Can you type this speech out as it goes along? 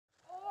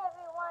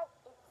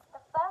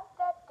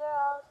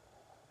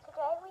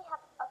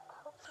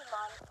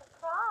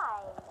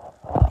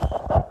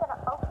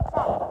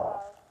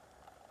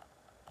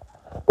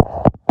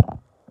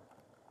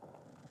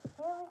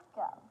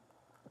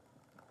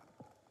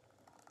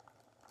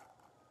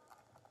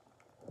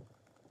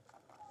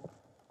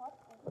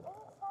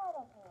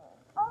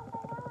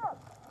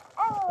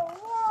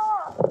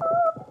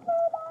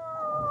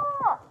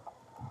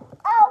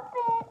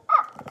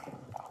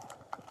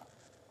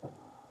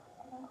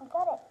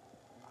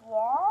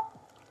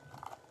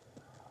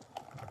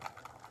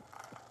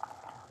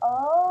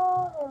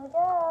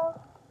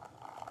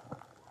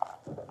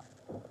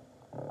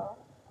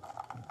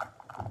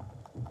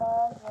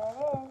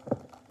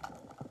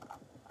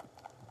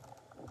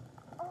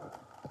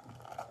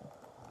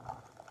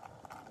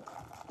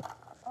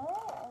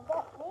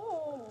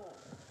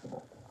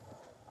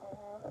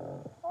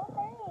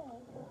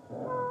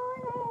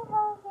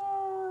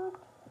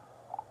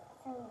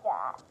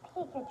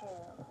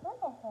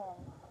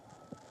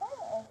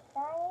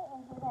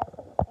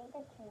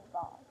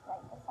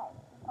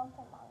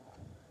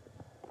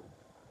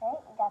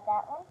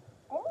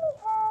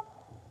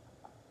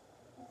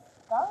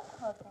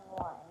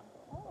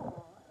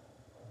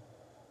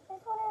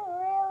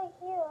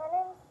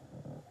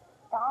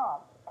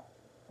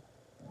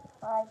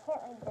I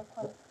can't read this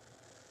one.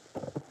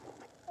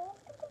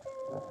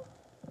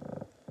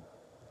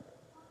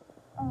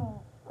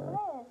 Her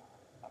name is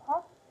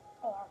Cuff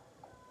Band.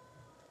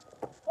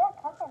 Yeah,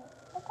 Cuff Band.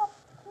 Look how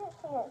cute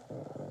she is.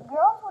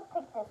 Girls would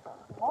pick this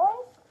one.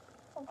 Boys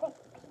would pick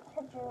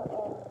Pikachu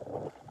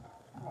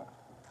and this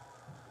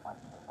one.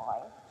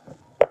 Boys.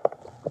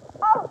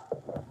 Oh!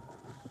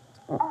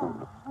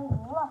 Oh, I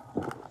love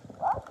it.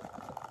 What?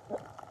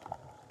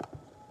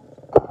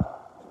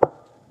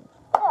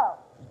 So,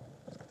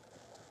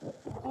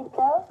 get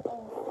those in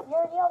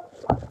cereal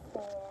boxes.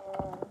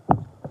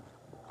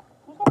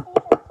 You get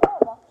these in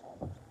cereal boxes.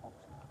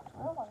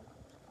 Real ones.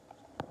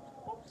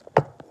 So,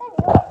 do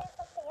you want to do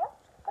something else?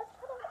 Let's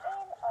put them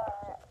in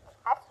our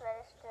cash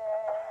register.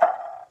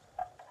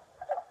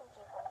 Some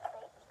people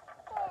say,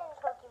 and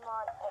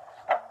Pokemon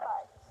extra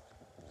cards.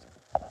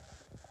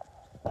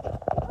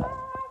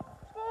 Let's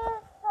do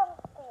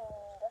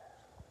something.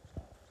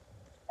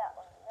 That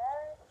one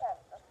never done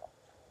before.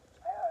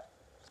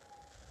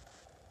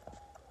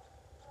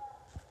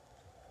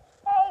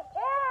 Hey,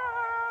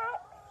 Jax!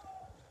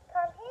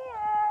 Come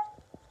here.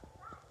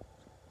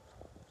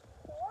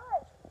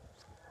 What?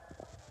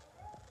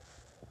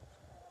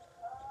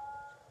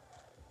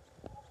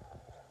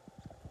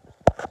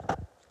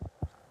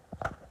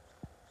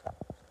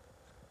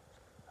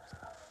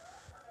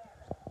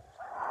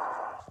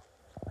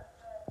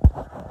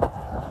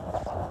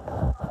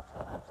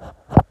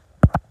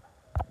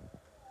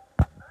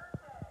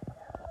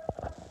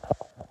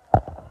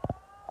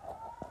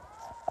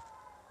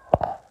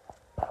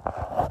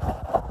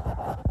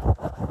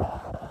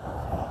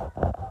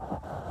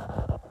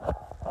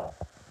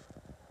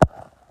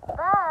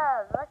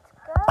 Bob, let's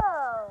go.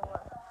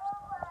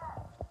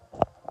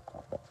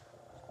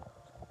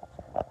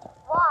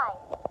 Why?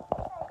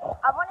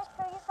 I want to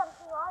show you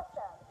something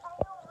awesome. I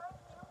don't want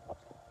to.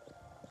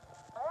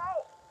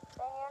 Alright,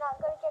 then you're not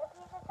going to get a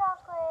piece of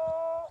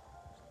chocolate.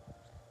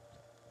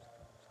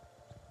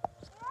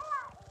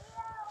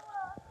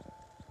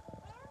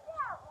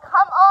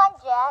 Come on,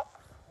 Jax.